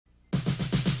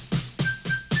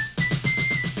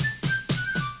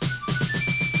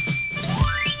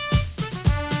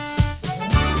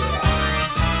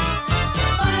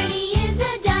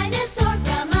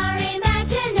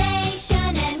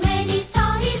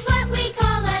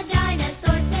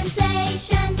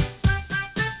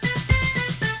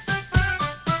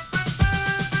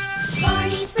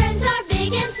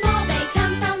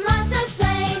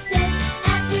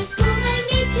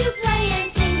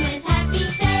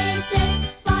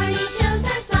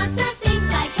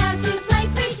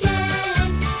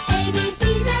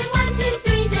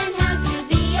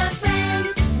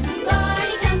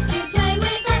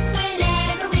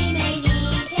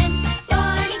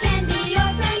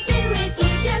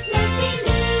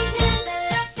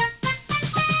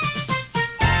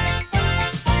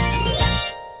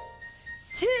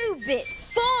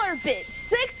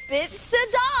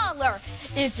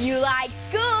If you like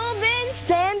school, then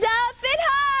stand up and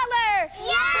holler!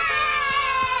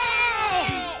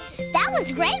 Yay! That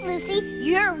was great, Lucy.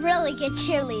 You're a really good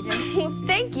cheerleader. Well,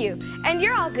 thank you. And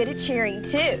you're all good at cheering,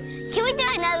 too. Can we do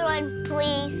another one,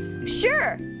 please?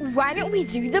 Sure. Why don't we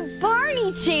do the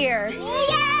Barney cheer?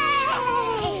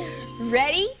 Yay!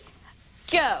 Ready?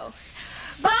 Go.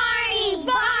 Barney,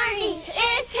 Barney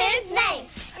is his name.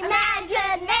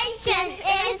 Imagination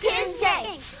is his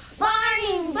game.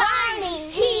 Barney,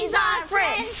 Barney, he's our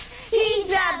friend. He's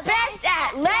the best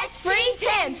at Let's Freeze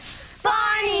Him.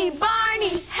 Barney,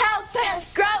 Barney, help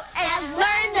us grow and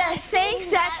learn the things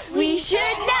that we should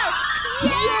know.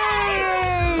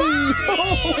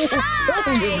 Hi,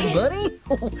 everybody.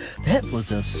 That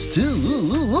was a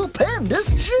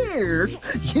stupendous cheer.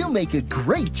 You make a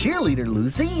great cheerleader,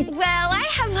 Lucy. Well, I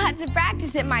have lots of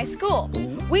practice at my school.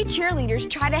 We cheerleaders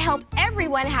try to help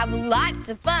everyone have lots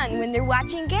of fun when they're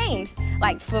watching games,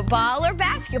 like football or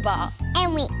basketball.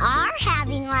 And we are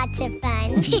having lots of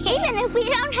fun, even if we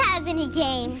don't have any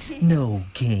games. No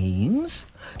games?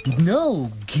 No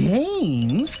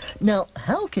games? Now,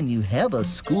 how can you have a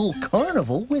school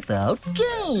carnival without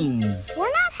games? We're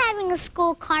not having a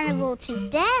school carnival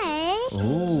today.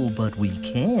 Oh, but we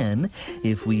can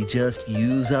if we just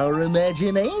use our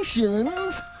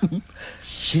imaginations.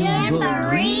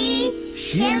 Shimmery,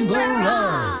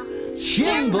 shimbara,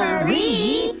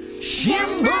 shimmery,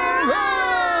 shimbara.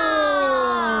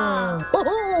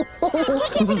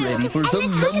 Ready for some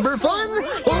number fun?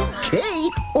 Okay.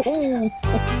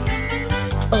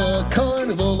 A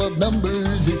carnival of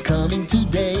numbers is coming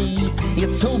today.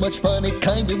 It's so much fun, it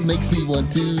kind of makes me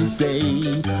want to say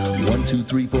 1, 2,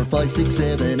 3, 4, 5, 6,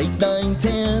 7, 8, 9,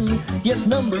 10. Yes,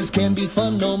 numbers can be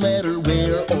fun no matter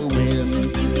where or when.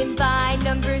 You can find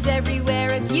numbers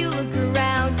everywhere if you look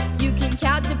around. You can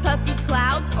count the puffy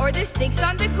clouds or the sticks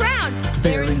on the ground.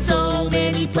 They're in so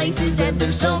many places and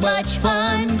they're so much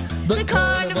fun. The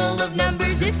carnival of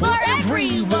numbers is for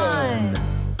everyone.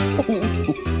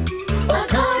 A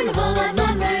carnival of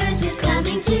numbers is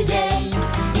coming today.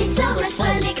 It's so much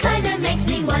fun, it kind of makes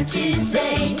me want to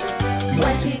say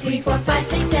 1, 2, 3, 4, 5,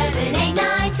 6, 7, 8,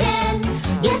 9, 10.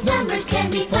 Yes, numbers can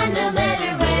be fun no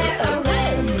matter where or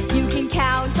when. You can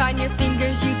count on your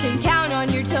fingers, you can count on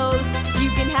your toes. You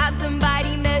can have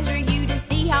somebody measure you to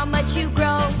see how much you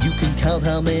grow. You can count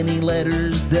how many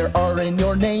letters there are in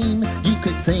your name. You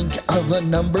could think of a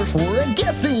number for a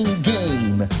guessing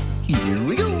game. Here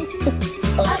we go.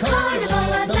 A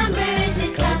carnival of numbers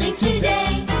is coming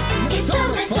today. It's so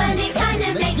much fun, it kind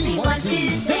of makes me want to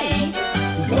say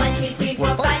 1, 2, 3,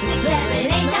 4, 5, 6, 7, 8,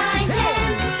 9, 10.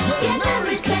 Yes,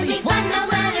 numbers can be fun no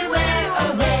matter where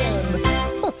or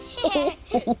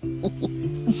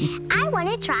when. I want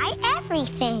to try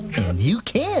everything. And you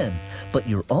can, but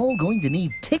you're all going to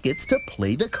need tickets to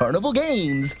play the carnival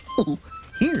games.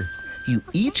 Here, you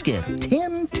each get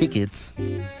 10 tickets.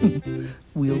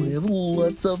 We'll have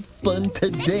lots of fun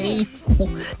today.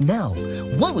 Now,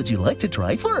 what would you like to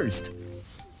try first?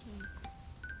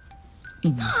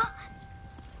 That's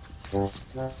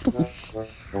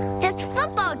a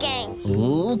football game.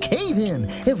 Okay then,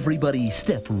 everybody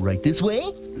step right this way.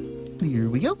 Here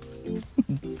we go.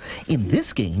 In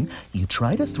this game, you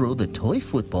try to throw the toy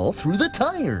football through the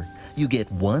tire. You get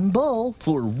 1 ball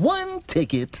for 1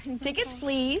 ticket. Tickets,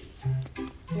 please.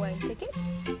 1 ticket.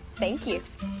 Thank you.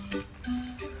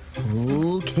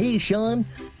 Okay, Sean.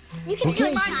 You can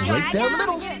Okay, do it, Sean. right down the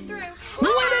middle. Do it through. Way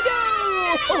to go!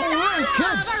 All right,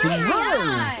 good throw.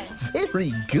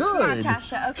 Very good. Come on,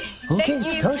 Tasha. Okay. Okay, Thank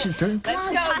it's you. Tasha's turn. Let's Come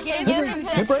on, go. Tasha, Get you in can there.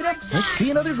 Step right up. Let's see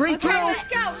another great Okay, throw. let's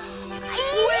go.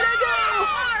 Way to go!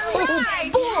 All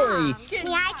right. Oh, boy! Good.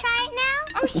 May I try it now?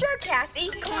 Oh, sure, Kathy.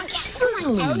 Come on.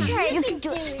 Certainly. Okay, You can do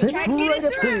it. Step Try to get right it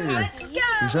up through. there. Let's go.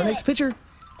 Here's our next picture.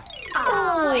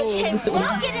 Oh, let's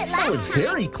get it That was last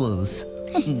very close.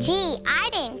 Gee, I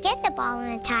didn't get the ball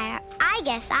in the tire. I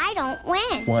guess I don't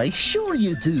win. Why, sure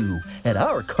you do. At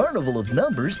our Carnival of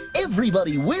Numbers,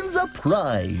 everybody wins a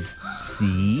prize.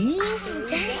 See?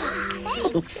 Here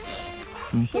you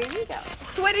go.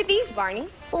 What are these, Barney?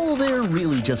 Oh, they're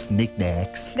really just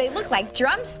knickknacks. They look like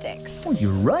drumsticks. Oh,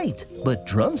 you're right, but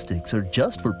drumsticks are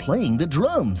just for playing the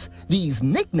drums. These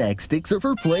knick-knack sticks are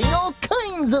for playing all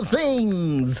kinds of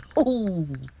things. Oh.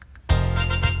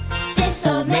 This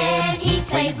old man, he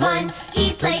played one.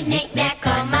 He played knick-knack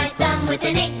on my thumb with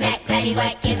a knick-knack,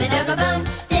 paddywhack, give a dog a bone.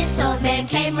 This old man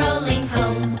came rolling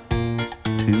home.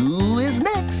 2 is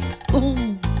next. Oh.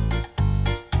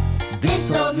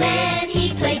 This old man,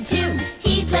 he played 2.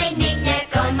 He played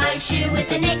knick-knack on my shoe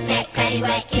with a knick-knack,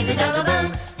 paddywhack, give a dog a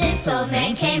bone. This old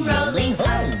man came rolling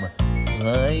home.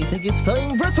 I think it's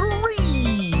time for 3.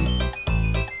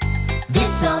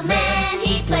 This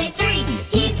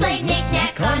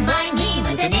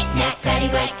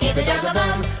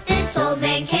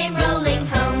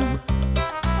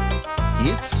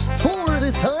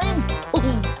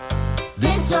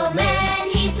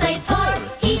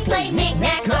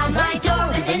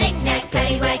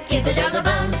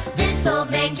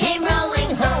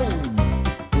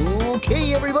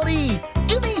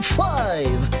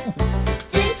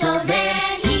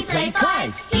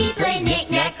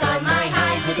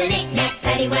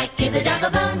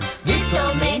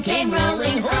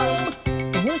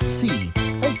Let's see.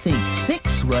 I think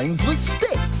 6 rhymes with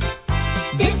sticks.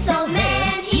 This old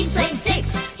man, he played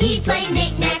 6. He played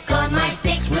knick-knack on my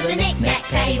sticks with a knick-knack,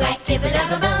 paddywhack, give it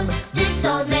up a bum. This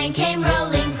old man came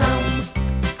rolling home.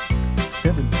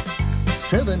 7,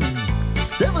 7,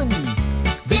 7.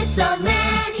 This old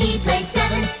man, he played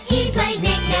 7. He played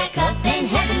knick-knack up in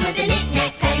heaven with a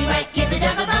knick-knack, paddywhack, give it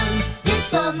up a bum.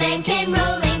 This old man came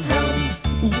rolling home.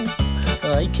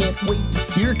 I can't wait.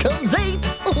 Here comes 8.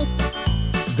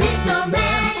 This old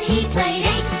man, he played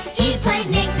 8. He played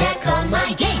knick-knack on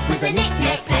my gate with a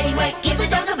knick-knack, paddywhack, give the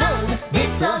dog a bone.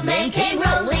 This old man came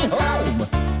rolling home.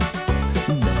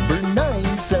 Number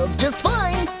 9 sounds just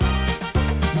fine.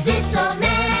 This old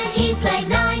man, he played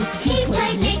 9. He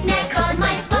played knick-knack on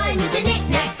my spine with a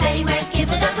knick-knack, paddywhack, give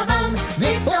the dog a bone.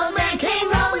 This old man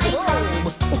came rolling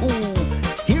home.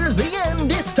 Here's the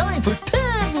end. It's time for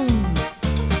 10.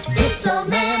 This old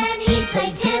man, he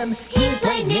played 10. He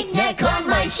played knick-knack on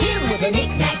my shoe with a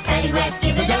knick-knack, paddywhack,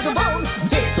 give a dog a bone.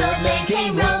 This old man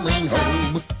came rolling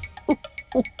home.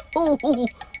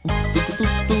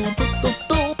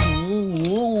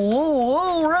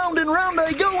 Round and round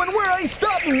I go, and where I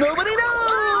stop, nobody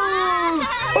knows.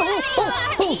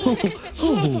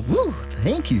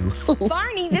 Thank you.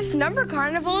 Barney, this number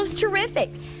carnival is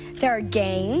terrific. There are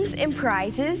games and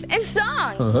prizes and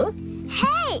songs. Uh-huh.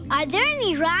 Hey, are there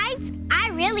any rides? I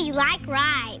really like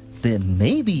rides. Then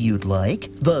maybe you'd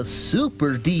like the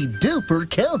Super D-Duper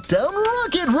Countdown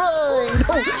Rocket Ride!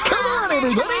 Come on,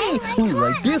 everybody!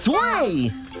 Right this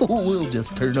way! We'll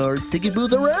just turn our ticket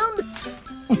booth around.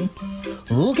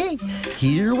 Okay,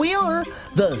 here we are,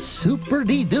 the Super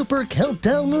D-Duper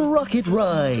Countdown Rocket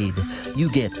Ride. You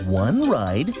get 1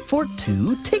 ride for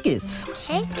 2 tickets.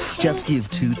 Okay. Just give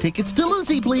 2 tickets to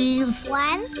Lucy, please.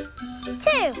 1,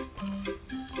 2.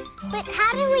 But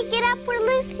how do we get up where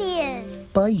Lucy is?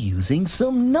 By using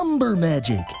some number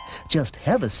magic. Just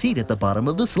have a seat at the bottom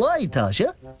of the slide,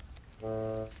 Tasha.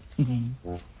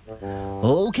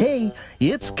 Okay,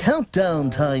 it's countdown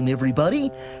time,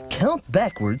 everybody. Count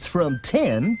backwards from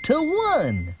 10 to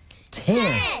 1.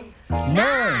 10,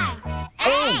 9,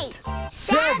 8,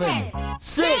 7,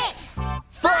 6,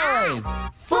 5,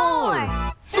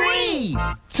 4, 3,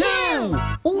 2,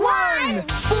 1.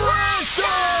 Blast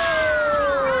off!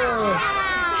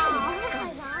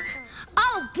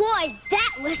 Oh boy,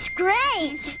 that was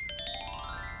great!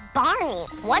 Barney,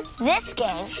 what's this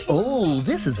game? Oh,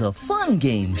 this is a fun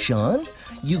game, Sean.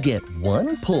 You get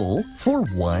 1 pull for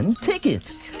 1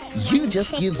 ticket. You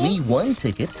just give me 1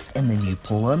 ticket, and then you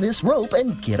pull on this rope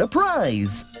and get a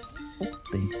prize. Oh,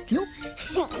 thank you.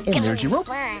 And there's your rope.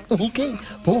 Fun. Okay,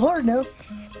 pull hard now.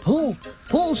 Pull,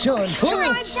 Sean, pull.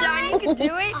 Come on, Sean, you can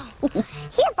do it.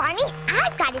 Here, Barney,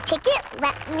 I've got a ticket.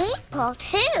 Let me pull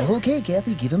too. Okay,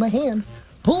 Kathy, give him a hand.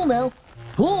 Pull now.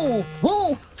 Pull.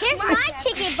 Here's my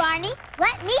ticket, Barney.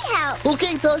 Let me help.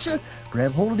 Okay, Tasha,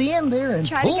 grab hold of the end there and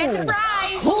Try pull. to get the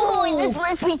prize. Pull. This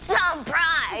must be some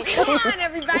prize. Come on,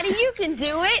 everybody, you can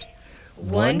do it.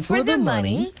 1 for the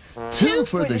money, 2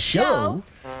 for the show,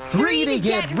 3 to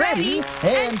get ready,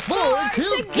 and 4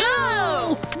 to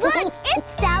go! Look,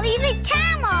 it's Sally the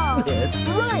camel. That's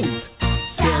right!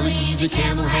 Sally the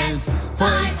camel has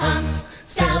 5 humps.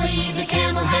 Sally the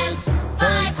camel has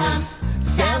 5 humps.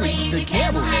 Sally the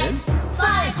camel has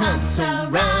 5 humps. So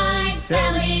ride,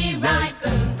 Sally, ride.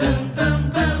 Boom, boom, boom,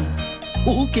 boom.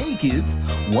 Okay, kids,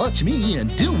 watch me and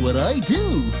do what I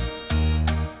do.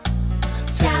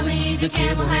 Sally the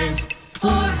camel has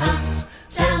 4 humps.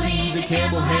 Sally the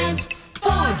camel has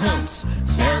 4 humps.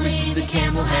 Sally the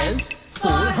camel has 4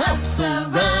 humps. So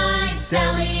ride,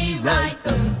 Sally, ride.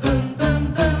 Boom, boom, boom,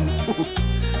 boom.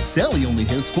 Sally only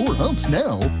has 4 humps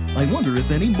now. I wonder if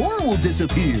any more will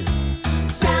disappear.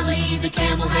 Sally the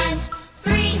camel has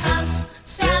 3 humps.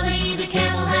 Sally the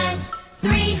camel has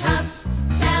 3 humps.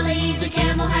 Sally the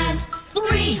camel has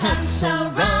 3 humps. So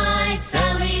ride,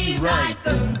 Sally, ride.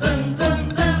 Boom, boom, boom,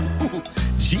 boom.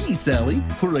 Gee, Sally,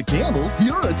 for a camel,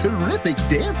 you're a terrific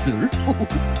dancer.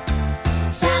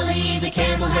 Sally the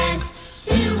camel has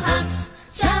 2 humps.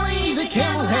 Sally the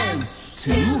camel has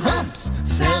 2 humps.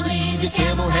 Sally the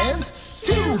camel has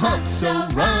 2 humps. So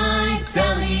ride,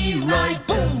 Sally, ride.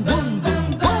 Boom, boom,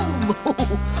 boom, boom.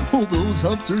 Oh, those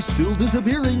humps are still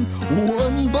disappearing,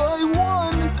 one by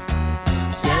one.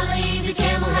 Sally the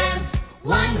camel has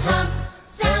 1 hump.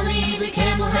 Sally the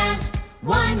camel has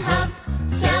 1 hump.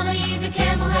 Sally the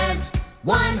camel has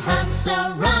 1 hump. So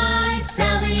ride,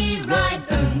 Sally, ride.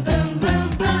 Boom, boom, boom,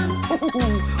 boom.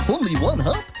 Oh, only 1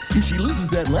 hump? If she loses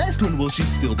that last one, will she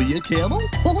still be a camel?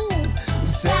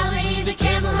 Sally the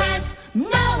camel has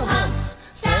no humps.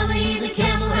 Sally the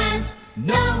camel has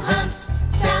no humps.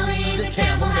 Sally the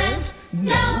camel has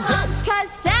no humps.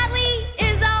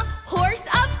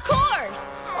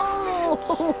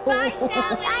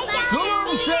 Sally. So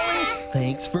long, Sally.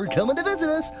 Thanks for coming to visit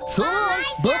us. So long.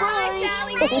 Bye-bye.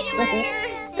 Sally, see you later.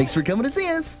 Thanks for coming to see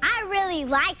us. I really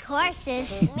like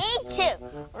horses. Me too.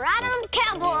 Ride on,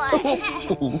 cowboy.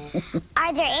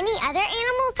 Are there any other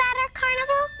animals at our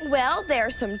carnival? Well, there are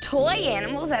some toy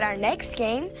animals at our next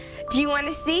game. Do you want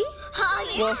to see?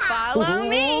 Oh, yeah. Well, follow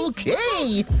me.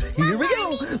 Okay, here we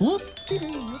go. Whoop. Hey,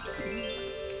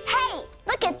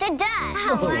 look at the duck.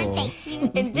 Oh. Aren't they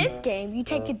cute? In this game, you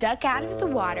take a duck out of the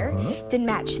water, then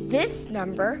match this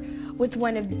number with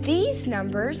one of these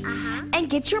numbers, and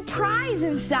get your prize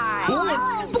inside.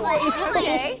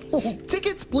 Okay. Oh,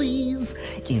 tickets, please.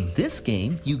 In this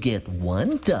game, you get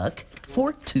 1 duck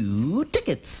for 2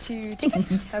 tickets. 2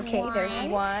 tickets. Okay, there's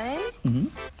 1,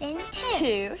 Then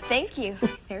 2. Thank you.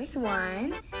 There's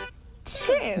 1,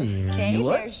 2. Okay, you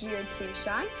are. there's your 2,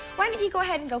 Sean. Why don't you go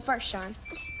ahead and go first, Sean?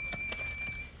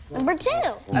 Number 2.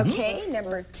 Okay,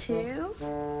 number 2.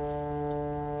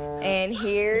 And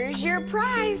here's your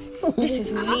prize. This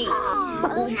is neat.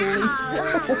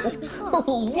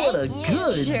 Oh, what a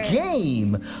good Sure.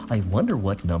 game. I wonder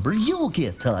what number you'll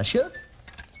get, Tasha.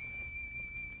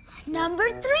 Number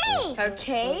 3.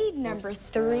 Okay, number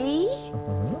 3.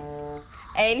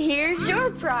 And here's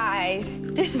your prize.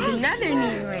 This is another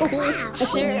new one.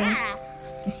 Sure.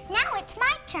 Now it's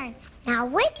my turn. Now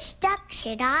which duck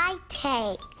should I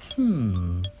take?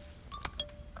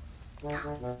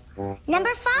 Number 5.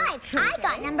 I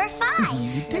got number 5.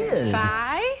 You did.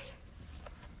 5.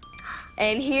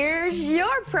 And here's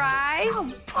your prize.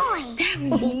 Oh boy. That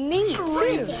was neat,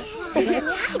 too.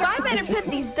 Well, I better put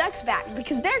these ducks back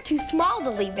because they're too small to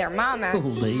leave their mama. Oh,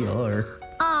 they are.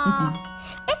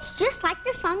 It's just like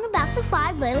the song about the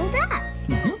 5 little ducks.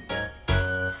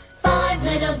 5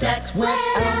 little ducks went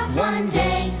out one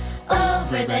day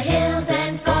over the hills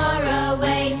and far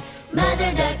away.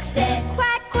 Mother duck said,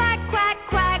 quack, quack, quack,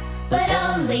 quack, but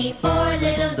only 4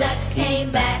 little ducks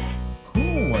came back.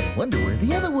 Oh, I wonder where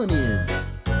the other one is.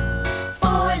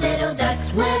 4 little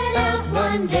ducks went out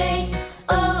one day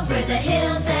over the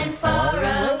hills and far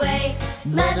away.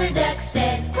 Mother duck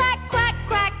said, quack, quack,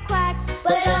 quack, quack,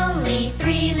 but only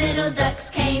 3 little ducks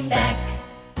came back.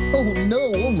 Oh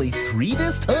no, only 3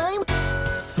 this time?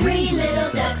 3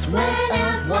 little ducks went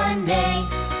out one day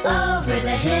over the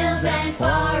hills and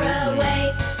far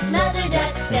away. Mother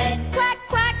duck said, quack,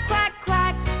 quack, quack,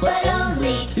 quack, but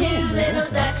only 2 little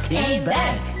ducks came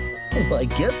back. Oh, I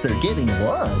guess they're getting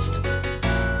lost.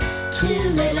 2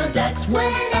 little ducks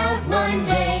went out one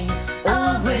day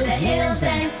over the hills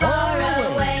and far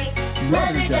away.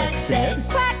 Mother duck said,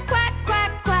 quack, quack,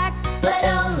 quack, quack, but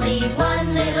only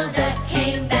 1 little duck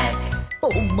came back.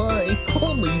 Oh my,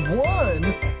 only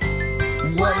 1.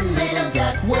 1 little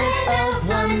duck went out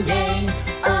one day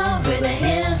over the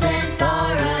hills and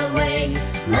far away.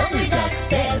 Mother duck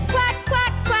said, quack,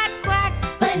 quack, quack, quack,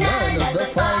 but none of the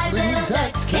 5 little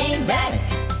ducks came back.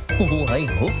 Oh, I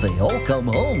hope they all come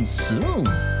home soon.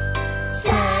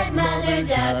 Sad Mother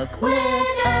duck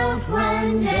went out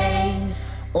one day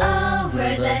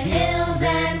over the hills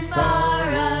and far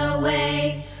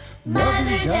away.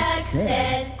 Mother duck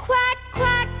said, quack,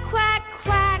 quack, quack,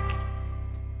 quack,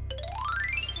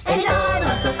 and all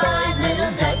of the 5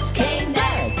 little ducks came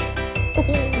back. Oh,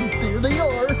 there they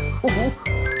are.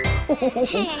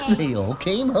 Oh, they all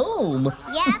came home.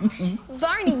 Yep.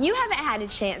 Barney, you haven't had a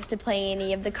chance to play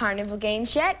any of the carnival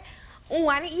games yet.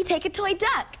 Why don't you take a toy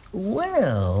duck?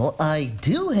 Well, I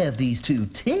do have these 2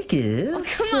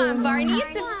 tickets. Come on, Barney,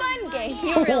 it's a fun game.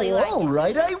 You really like all it.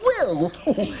 right, I will.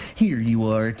 Here you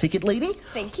are, ticket lady.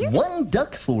 Thank you. 1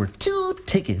 duck for 2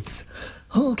 tickets.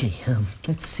 Okay,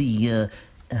 let's see.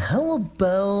 How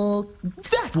about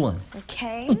that one?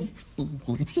 Okay.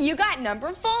 You got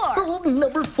number 4. Oh,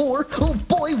 number 4. Oh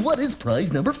boy, what is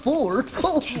prize number 4?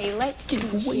 Oh, Okay, let's see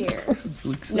wait. here. I'm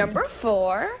so excited. Number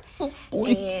 4. Oh boy.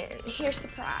 And here's the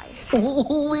prize.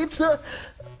 Oh, it's a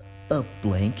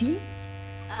blankie?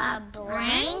 A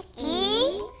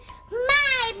blankie?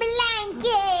 My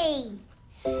blankie!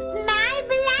 My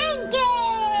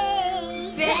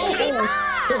blankie! Baby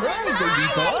Bob! Hey, baby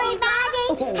Bob. Everybody!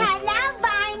 Oh. Hello,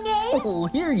 Barney! Oh,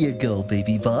 here you go,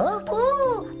 baby Bob.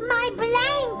 Ooh, my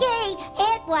blankie!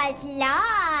 It was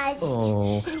lost!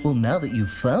 Oh, well, now that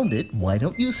you've found it, why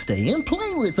don't you stay and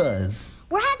play with us?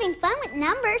 We're having fun with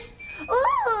numbers.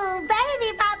 Ooh,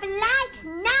 Baby Bob likes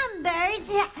numbers.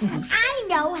 I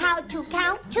know how to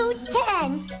count to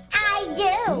 10. I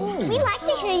do. We like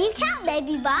to hear you count,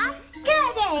 Baby Bob.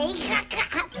 Goody.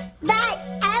 But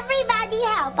everybody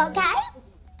help, okay?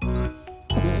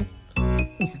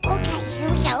 Okay, here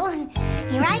we go.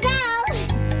 Here I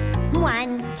go.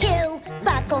 1, 2,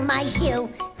 buckle my shoe.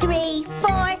 3,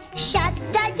 4, shut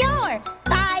the door.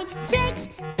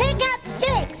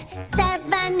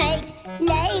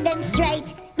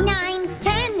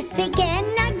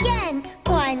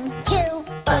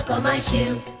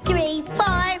 shoe. 3,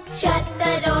 4, Shut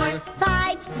the door.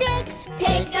 5, 6,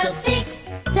 Pick up sticks.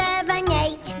 7,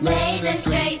 8, Lay them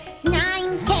straight.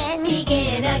 9, 10,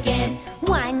 Begin again.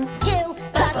 1, 2,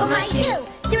 Buckle my shoe.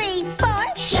 3,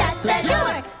 4, Shut the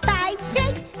door. 5,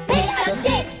 6, Pick up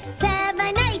sticks.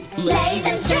 7, 8, Lay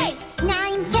them straight.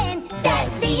 9, 10.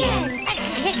 That's the end.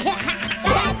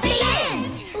 That's the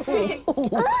end.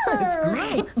 That's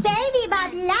great. Baby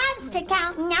Bob loves to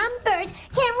count numbers.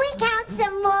 Can we count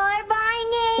some more,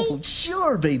 Barney? Oh,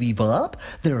 sure, Baby Bop.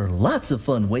 There are lots of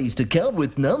fun ways to count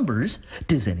with numbers.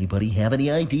 Does anybody have any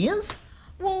ideas?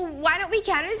 Well, why don't we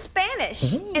count in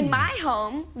Spanish? In my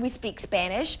home, we speak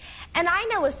Spanish, and I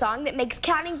know a song that makes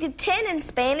counting to 10 in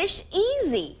Spanish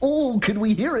easy. Oh, could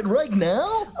we hear it right now?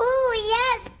 Ooh,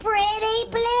 yes, pretty,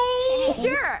 please.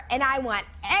 Sure, and I want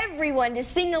everyone to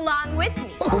sing along with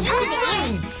me. Oh,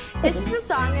 great! This is a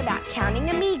song about counting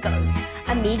amigos.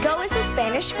 Amigo is a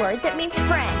Spanish word that means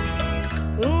friend.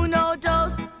 Uno,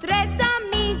 dos, tres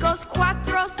amigos,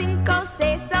 cuatro, cinco,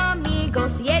 seis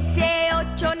amigos, siete,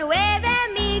 ocho, nueve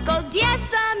amigos,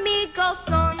 10 amigos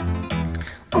son.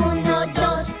 1,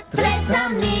 2, 3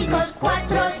 amigos. 4,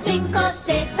 5,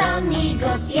 6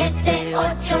 amigos. 7,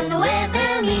 8, 9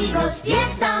 amigos.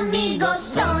 10 amigos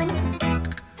son.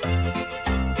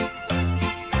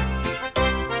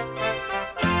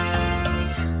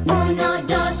 1,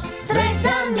 2, 3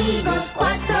 amigos.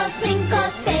 4,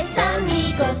 5, 6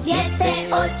 amigos. 7,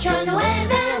 8,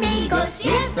 9 amigos.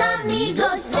 10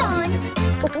 amigos son.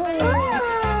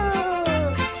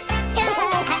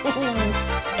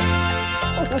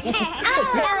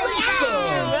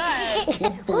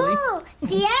 Ooh,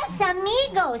 10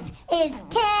 amigos is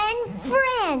 10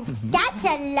 friends. That's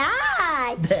a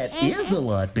lot. That is a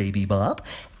lot, Baby Bop.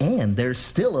 And there's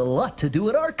still a lot to do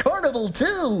at our carnival,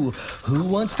 too. Who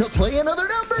wants to play another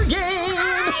number game?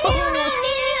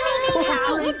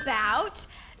 How about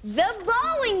the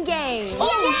bowling game?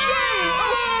 Oh,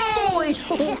 boy.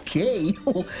 Okay.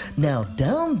 Now,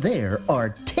 down there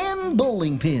are 10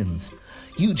 bowling pins.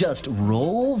 You just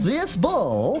roll this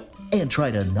ball and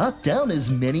try to knock down as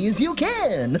many as you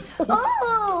can.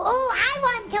 I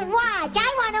want to watch.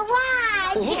 I want to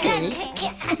watch.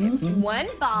 Okay. One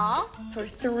ball for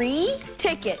 3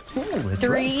 tickets. Oh, that's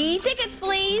 3 tickets,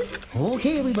 please.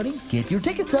 Okay, everybody, get your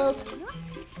tickets out.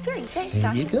 3, thanks, There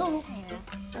Sasha. you go.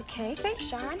 Okay, thanks,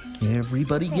 Sean.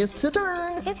 Everybody gets a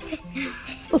turn. It's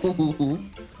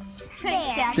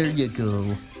There you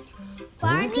go.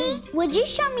 Barney, would you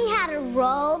show me how to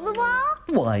roll the ball?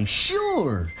 Why,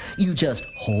 sure. You just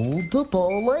hold the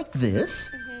ball like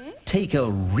this, take a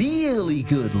really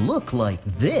good look like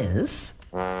this,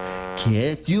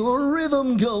 get your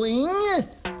rhythm going,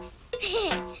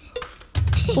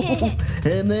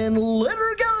 and then let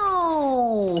her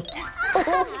go.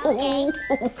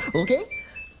 Okay,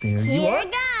 there you Here are.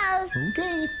 goes.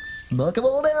 Okay, knock them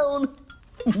all down.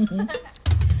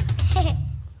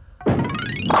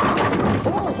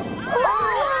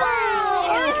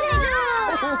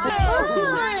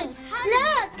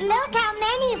 Look how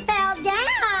many fell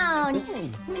down.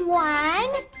 1,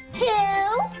 2,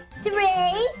 3,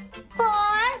 4,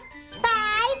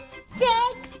 5,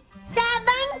 6, 7,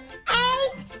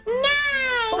 8, 9.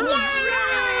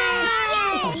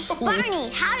 Yay! Barney,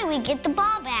 how do we get the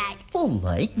ball back?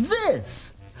 Like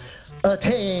this.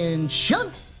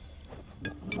 Attention!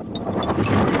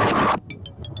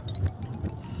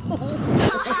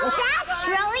 That's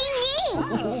really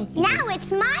neat. Now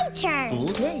it's my turn.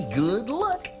 Okay, good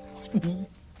luck.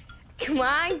 Come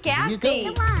on, Here you Kathy.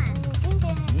 go. Come on.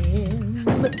 And...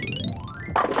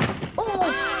 Oh,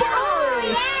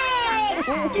 yay!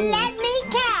 Let me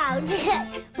count.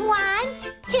 1,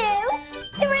 2,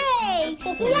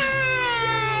 3.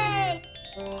 Yay!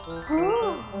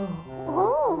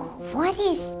 Oh, what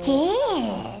is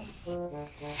this?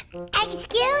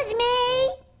 Excuse me.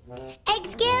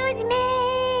 Excuse me.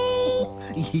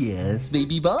 Yes,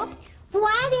 Baby Bob?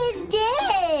 What is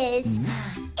this?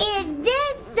 Is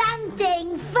this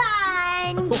something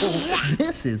fun? Oh,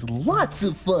 this is lots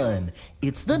of fun.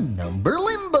 It's the number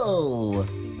limbo.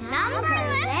 Number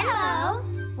limbo?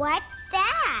 What's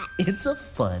that? It's a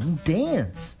fun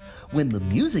dance. When the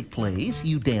music plays,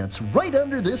 you dance right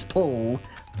under this pole.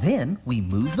 Then we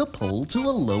move the pole to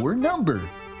a lower number.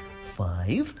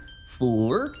 5,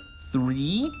 4,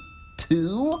 3,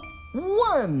 2,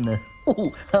 1.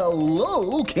 Oh, how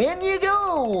low can you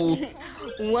go?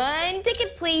 1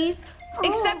 ticket, please.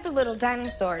 Except for little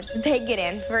dinosaurs. They get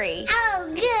in free. Oh,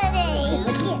 goody.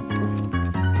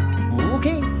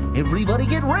 Okay, everybody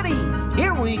get ready.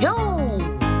 Here we go.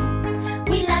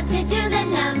 We love to do the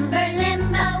number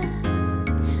limbo.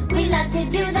 We love to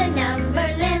do the number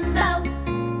limbo.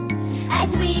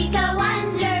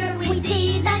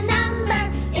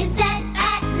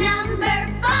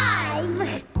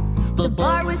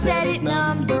 set at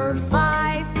number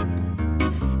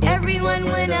 5. Everyone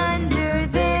went under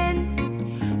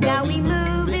then. Now we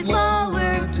move it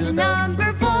lower to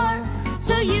number 4,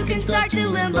 so you can start to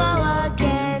limbo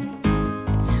again.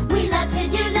 We love to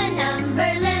do the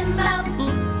number limbo.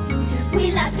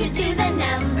 We love to do the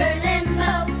number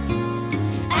limbo.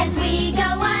 As we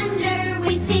go under,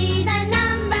 we see the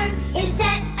number is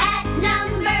set at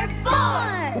number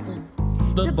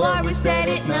 4. The bar was set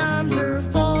at number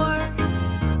 4.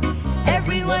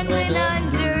 Everyone went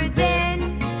under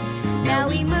then. Now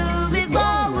we move it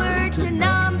lower to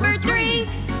number 3,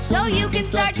 so you can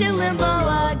start to limbo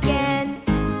again.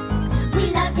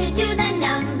 We love to do the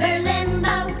number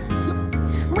limbo.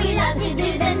 We love to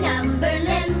do the number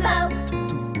limbo.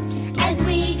 As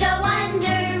we go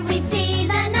under, we see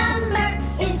the number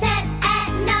is set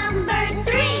at number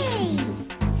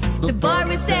 3. The bar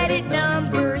was set at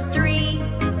number 3.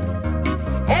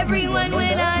 Everyone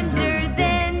went under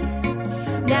then.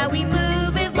 Now we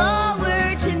move it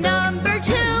lower to number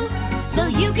 2, so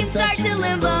you can start to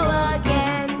limbo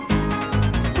again.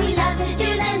 We love to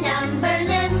do the number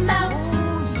limbo.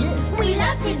 We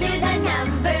love to do the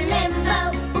number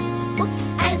limbo.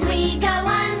 As we go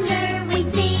under, we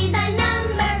see the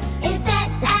number is set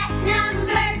at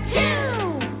number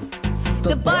 2.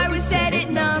 The bar was set at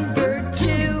number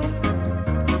 2.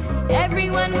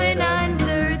 Everyone went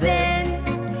under then.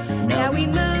 Now we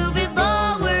move it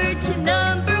lower to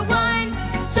number 1,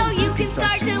 so you can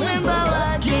start to limbo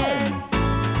again.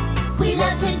 We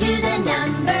love to do the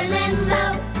number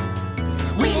limbo.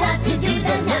 We love to do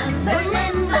the number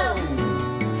limbo.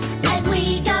 As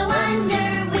we go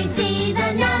under, we see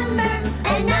the number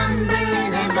and number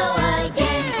limbo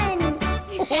again.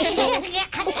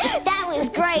 That was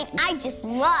great. I just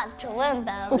love to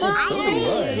limbo.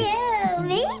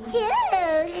 Me too.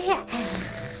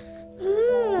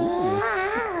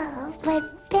 But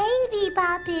Baby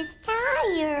Bop is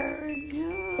tired.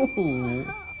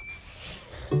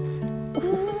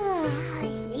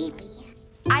 Sleepy.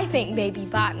 I think Baby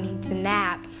Bop needs a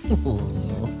nap.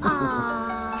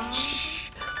 Shh.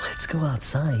 Let's go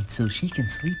outside so she can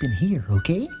sleep in here,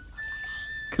 okay?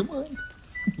 Come on.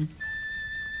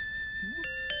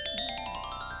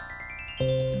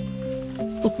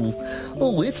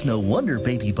 Oh, it's no wonder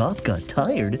Baby Bop got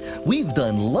tired. We've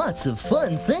done lots of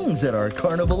fun things at our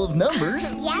Carnival of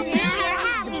Numbers. Yeah, we sure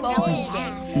have.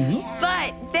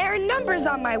 But there are numbers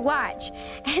on my watch,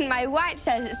 and my watch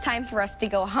says it's time for us to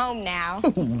go home now.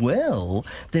 Well,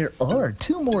 there are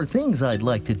 2 more things I'd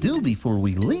like to do before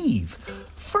we leave.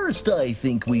 First, I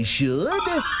think we should...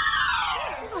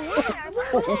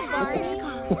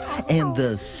 And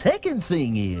the second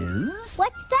thing is...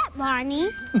 What's that,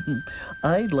 Barney?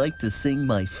 I'd like to sing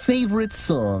my favorite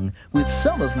song with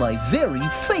some of my very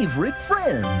favorite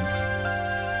friends.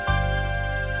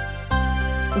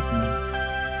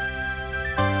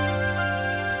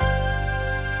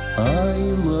 I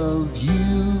love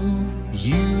you,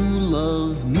 you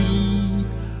love me.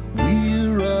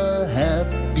 We're a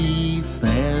happy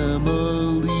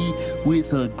family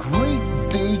with a great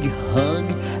big hug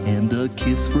and a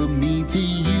kiss from me to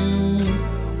you.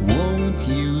 Won't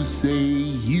you say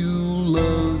you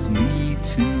love me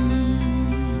too?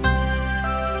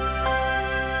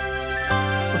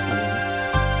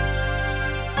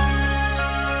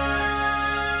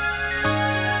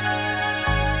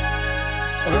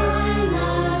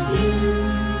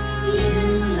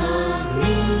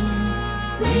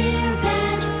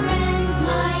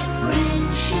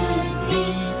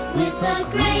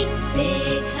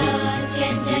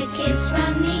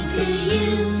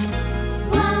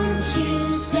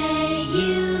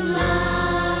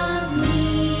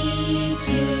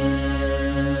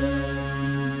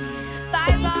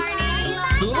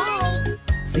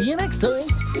 See you next time.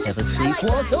 Have a safe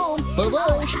walk home.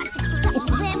 Bye-bye.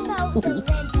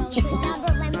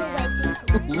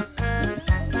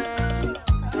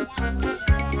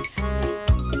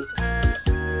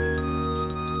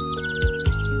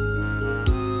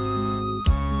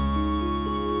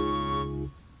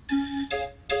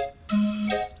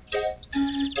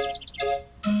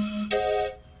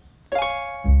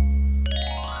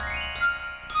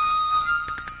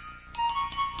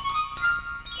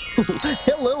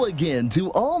 Hello again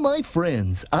to all my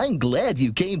friends. I'm glad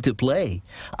you came to play.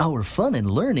 Our fun and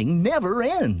learning never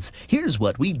ends. Here's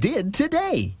what we did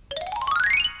today.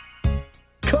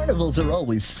 Carnivals are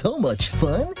always so much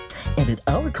fun. And at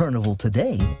our carnival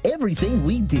today, everything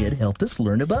we did helped us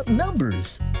learn about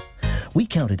numbers. We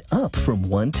counted up from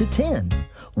 1 to 10.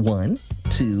 1,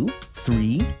 2,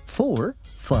 3, 4,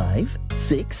 5,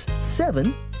 6,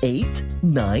 7, 8,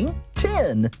 9,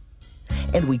 10.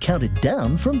 and we counted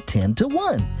down from 10 to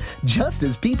 1, just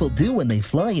as people do when they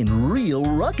fly in real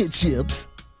rocket ships.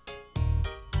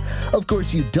 Of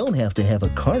course, you don't have to have a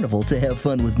carnival to have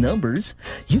fun with numbers.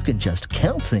 You can just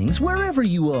count things wherever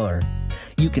you are.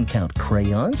 You can count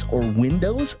crayons or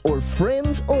windows or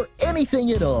friends or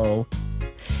anything at all.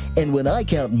 And when I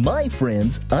count my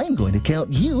friends, I'm going to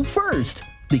count you first,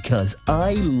 because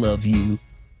I love you.